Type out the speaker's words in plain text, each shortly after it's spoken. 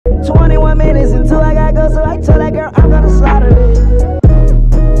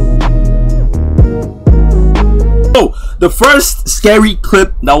the first scary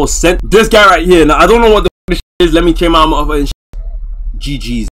clip that was sent. This guy right here. Now I don't know what the f this is. Let me change my motherfucking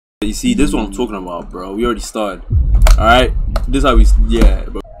GG's. You see, this is what I'm talking about, bro. We already started. Alright? This is how we, yeah,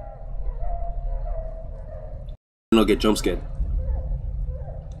 bro. Don't get jump scared.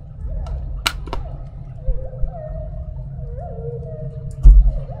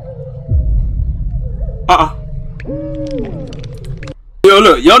 Yo,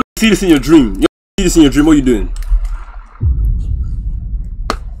 look, y'all see this in your dream. Y'all see this in your dream. What are you doing?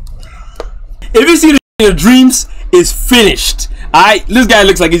 If you see this in your dreams, it's finished. Alright, this guy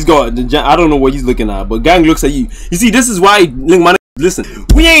looks like he's got. I don't know what he's looking at, but gang looks at you. You see, this is why. Listen,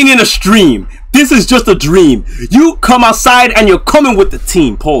 we ain't in a stream. This is just a dream. You come outside and you're coming with the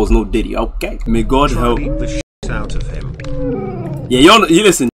team. Pause, no Diddy. Okay. May God help. Beat the shit out of him. Yeah, you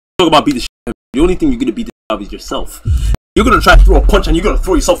listen. Talk about beat the shit out of him. The only thing you're gonna beat the shit out of is yourself. You're gonna try to throw a punch and you're gonna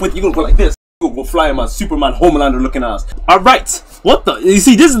throw yourself with it. You're gonna go like this. You're gonna go flying my Superman Homelander looking ass. Alright. What the? You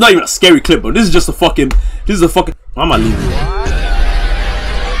see, this is not even a scary clip, bro. This is just a fucking. This is a fucking. I'm not leaving.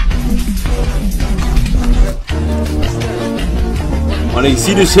 When you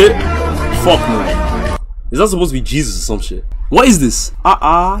see this shit, fuck no. Is that supposed to be Jesus or some shit? What is this?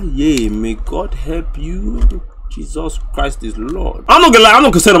 Yeah, may God help you. Jesus Christ is Lord. I'm not gonna lie, I'm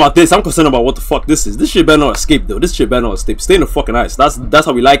not concerned about this. I'm concerned about what the fuck this is. This shit better not escape though. This shit better not escape. Stay in the fucking ice. That's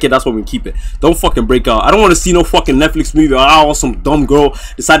how we like it. That's why we keep it. Don't fucking break out. I don't want to see no fucking Netflix movie or some dumb girl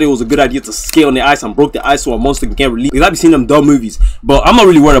decided it was a good idea to skate on the ice and broke the ice so a monster can't release. Because I've been seeing them dumb movies. But I'm not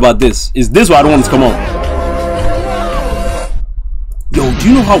really worried about this. Is this why I don't want it to come on? Yo, do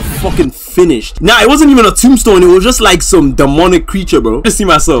you know how fucking finished? Nah, it wasn't even a tombstone. It was just like some demonic creature, bro. Just see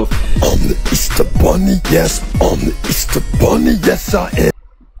myself. I'm the Easter Bunny, yes. I'm the Easter Bunny, yes I am.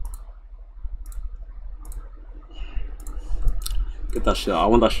 Get that shit out. I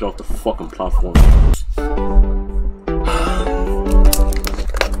want that shit off the fucking platform.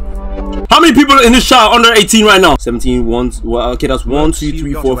 How many people in this shot are under 18 right now? 17, 1, well, okay, that's 1, 2,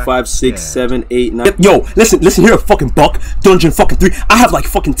 3, 4, 5, 6, 7, 8, 9. Yo, listen here, fucking buck, dungeon fucking 3. I have like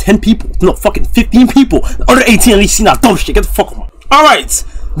fucking 10 people, no, fucking 15 people under 18 at least seen that dumb shit. Get the fuck on. Alright,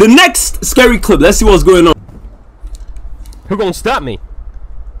 the next scary clip, let's see what's going on. Who gonna stop me?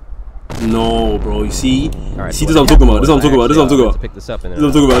 No, bro, you see? Right, see, this is what I'm talking about. This is what I'm talking about. This is what I'm talking about. Pick this up and this is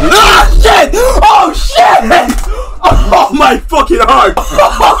what I'm talking about. Ah, shit! Oh, shit! Oh, my fucking heart!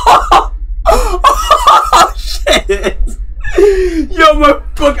 Oh, shit! Yo, my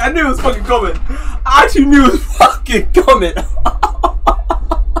fuck, I knew it was fucking coming. I actually knew it was fucking coming.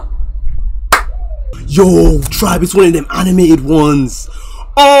 Yo, Tribe, it's one of them animated ones.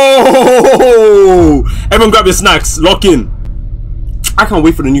 Oh! Everyone grab your snacks, lock in. I can't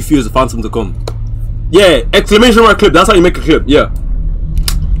wait for the new Fears of Phantom to come. Yeah, exclamation mark clip. That's how you make a clip. Yeah.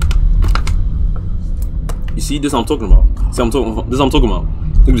 You see, this is what I'm talking about. See, this is what I'm talking about.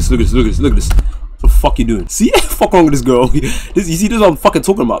 Look at this. Look at this. Look at this. Look at this. What the fuck you doing? See, fuck wrong with this girl. You see, this is what I'm fucking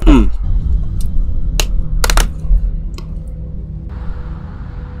talking about.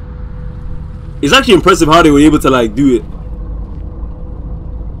 It's actually impressive how they were able to like do it.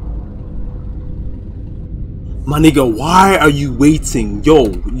 My nigga, why are you waiting? Yo,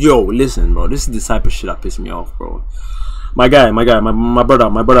 listen, bro. This is the type of shit that pisses me off, bro. My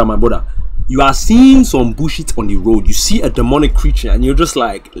brother. You are seeing some bullshit on the road. You see a demonic creature and you're just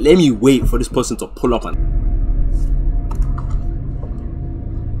like, let me wait for this person to pull up and...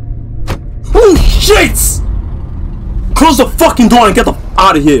 Oh, shit! Close the fucking door and get the f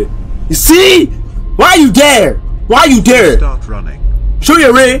out of here. You see? Why are you there? Why are you there? Start running. Show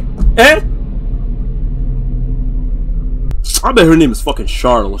your ray, eh? I bet her name is fucking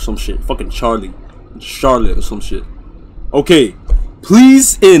Charlotte or some shit. Fucking Charlotte or some shit. Okay,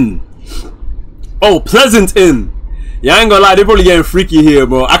 please in. Oh, Pleasant Inn. Yeah, I ain't gonna lie, they're probably getting freaky here,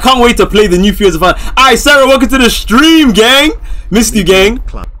 bro. I can't wait to play the new Fears of Phantom. Alright, Sarah, welcome to the stream, gang. Missed you, gang.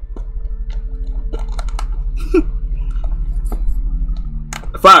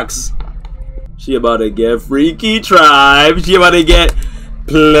 Facts. She about to get freaky, Tribe. She about to get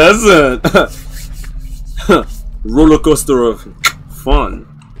pleasant. Roller coaster of fun.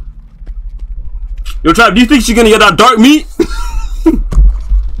 Yo, Tribe, do you think she's gonna get that dark meat?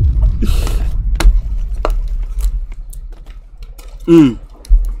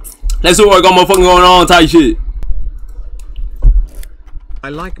 Let's see what I got motherfucking going on, type shit. I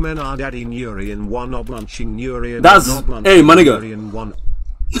like men are daddy Nurian one ob munching Nurian. That's hey my nigga.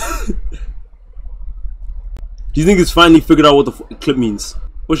 Do you think it's finally figured out what the clip means?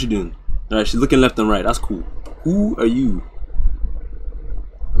 What's she doing? Alright, she's looking left and right. That's cool. Who are you?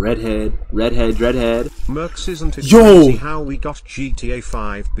 Redhead. Mercs, isn't it yo crazy how we got GTA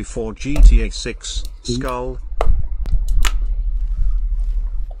 5 before GTA 6? Skull.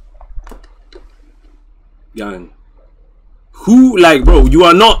 Gang. Who, like, bro, you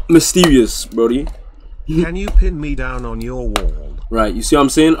are not mysterious, brody. Can you pin me down on your wall? Right, you see what I'm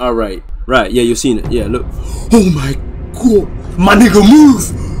saying? Alright. Right, yeah, you're seeing it. Yeah, look. Oh my god. My nigga,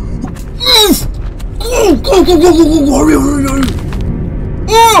 move! Move! Go, go, go, go, go, go, go, hurry, hurry, hurry.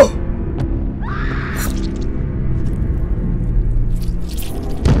 Oh!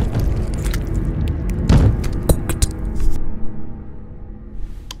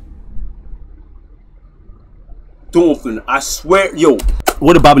 Don't open, I swear, yo.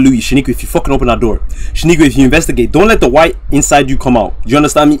 What about Louis, Shaniqua, if you fucking open that door? Shaniqua, if you investigate, don't let the white inside you come out. Do you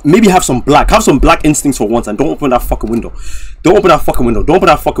understand me? Maybe have some black instincts for once and don't open that fucking window. Don't open that fucking window. Don't open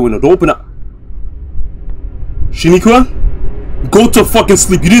that fucking window. Don't open that. Shaniqua, go to fucking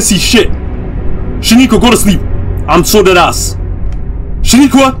sleep. You didn't see shit. Shaniqua, go to sleep. I'm so dead ass.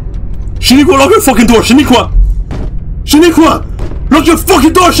 Shaniqua, Shaniqua, lock your fucking door. Shaniqua, Shaniqua, lock your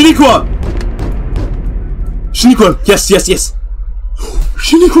fucking door. Shaniqua, Shaniqua, yes, yes, yes.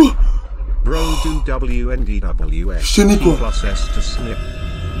 Shaniqua! Bro, do WNDWS. Shaniqua. Plus S to snip.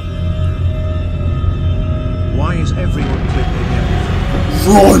 Why is everyone clipping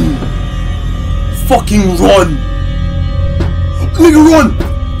everything? Run! Fucking run! Nigga, run!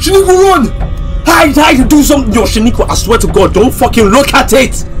 Shaniqua, run! Hide, hide, do something! Yo, Shaniqua, I swear to God, don't fucking look at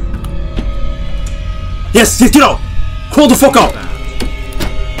it! Yes, yes, get out! Crawl the fuck out!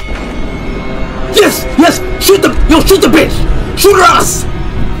 Yes, yes! Shoot the, yo, shoot the bitch! Shoot her ass!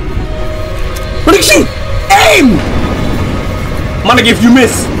 What did you shoot? Aim! Man, if you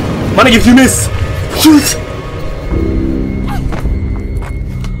miss. Man, if you miss. Shoot!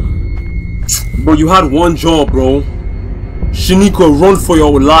 Bro, you had one job, bro. Shaniqua, run for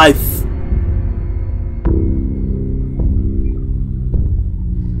your life.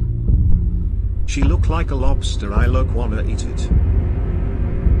 She looked like a lobster, I wanna eat it.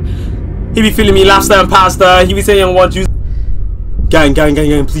 He be feeling me lobster and pasta. He be saying I want you. Gang, gang, gang,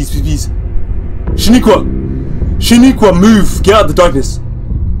 gang, please, please, please. Shaniqua! Shaniqua, move! Get out of the darkness.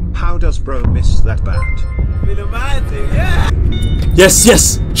 How does bro miss that bad? Yes,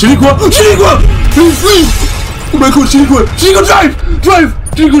 yes! Shaniqua! Shaniqua! Please, please! Oh my god, Shaniqua! Shaniqua, drive! Drive!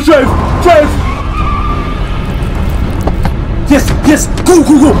 Shaniqua, drive! Drive! Yes, yes! Go,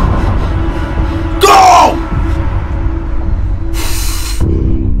 go, go! Go!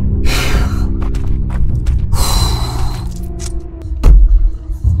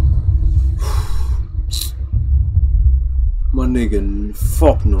 My nigga,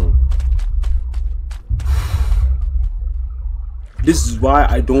 fuck no. This is why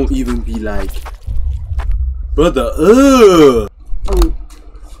I don't even be like, brother,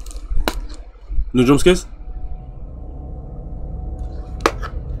 No jump scares?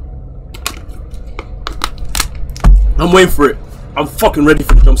 I'm waiting for it. I'm fucking ready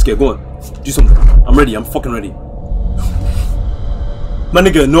for the jump scare. Go on. Do something. I'm ready. I'm fucking ready. My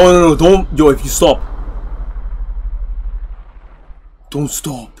nigga, no, no, no, don't. Yo, if you stop. Don't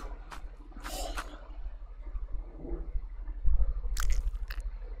stop.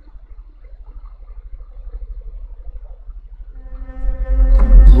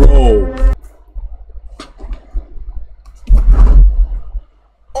 Bro.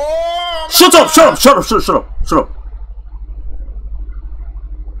 Shut up, shut up, shut up, shut up, shut up, shut up.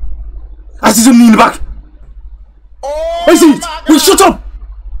 I see something in the back. I see it. Wait, shut up.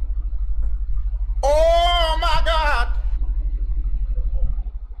 Oh my god.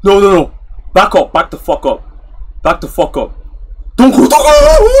 No, no, no. Back up. Back the fuck up. Back the fuck up. Don't go. Don't go.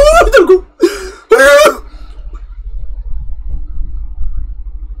 Don't go.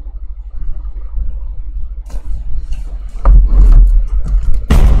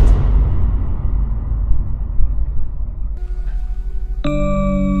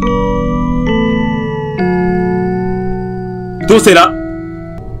 Don't say that.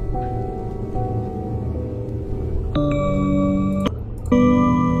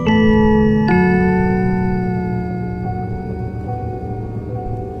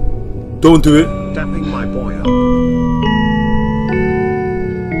 Don't do it. Dapping my boy up.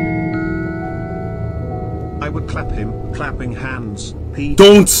 I would clap him, clapping hands. P.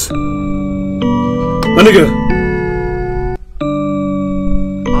 Don't. My nigga.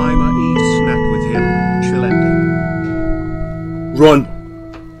 I'ma eat a snack with him, chill ending. Run.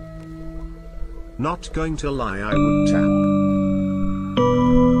 Not going to lie, I would tap.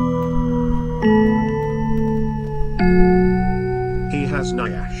 He has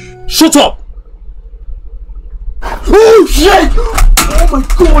Nyash. Shut up! Oh shit! Oh my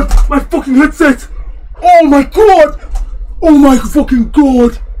god! My fucking headset! Oh my god! Oh my fucking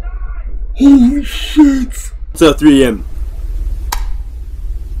god! Holy shit! It's 3 AM.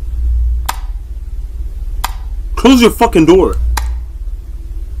 Close your fucking door.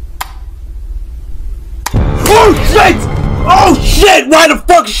 Oh shit! Oh shit! Why the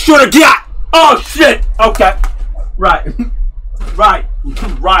fuck should I get? Oh shit! Okay. Right. Right.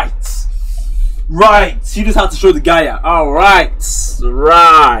 Right. You just have to show the guy out. Alright.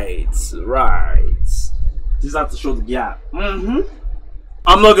 Right. Just have to show the gap. I'm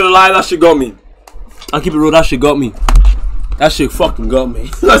not gonna lie, that shit got me. I'll keep it real, that shit got me. That shit fucking got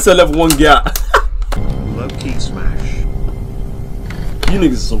me. That's a level 1 gap. Low key smash. You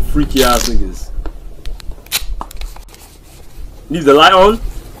niggas are some freaky ass niggas. Leave the light on?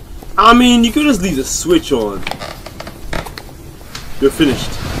 I mean, you could just leave the switch on. You're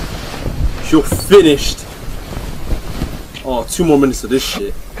finished. You're finished. Oh, 2 more minutes of this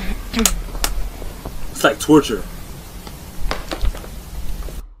shit. It's like torture.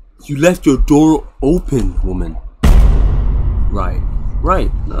 You left your door open, woman. Right.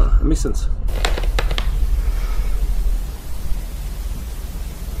 Nah, that makes sense.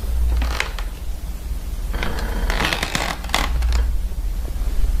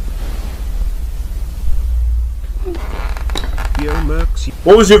 Realmircs.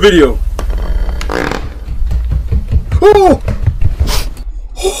 What was your video? Oh!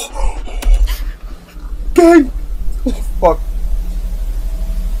 Gang! Oh, fuck.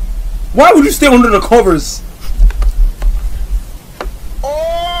 Why would you stay under the covers?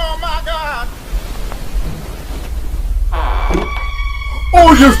 Oh my god!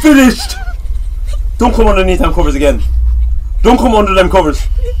 Oh, you're finished! Don't come underneath them covers again. Don't come under them covers.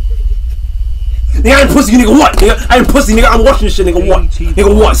 Nigga, I ain't pussy, nigga, what? Nigga, I ain't pussy, nigga, I'm watching this shit, nigga, what?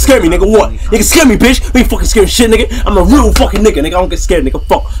 Nigga, what? Scare me, nigga, what? Nigga, scare me, bitch. You ain't fucking scared shit, nigga. I'm a real fucking nigga, nigga. I don't get scared, nigga.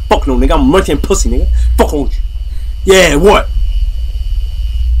 Fuck no, nigga. I'm a merchant pussy, nigga. Fuck on you. Yeah, what?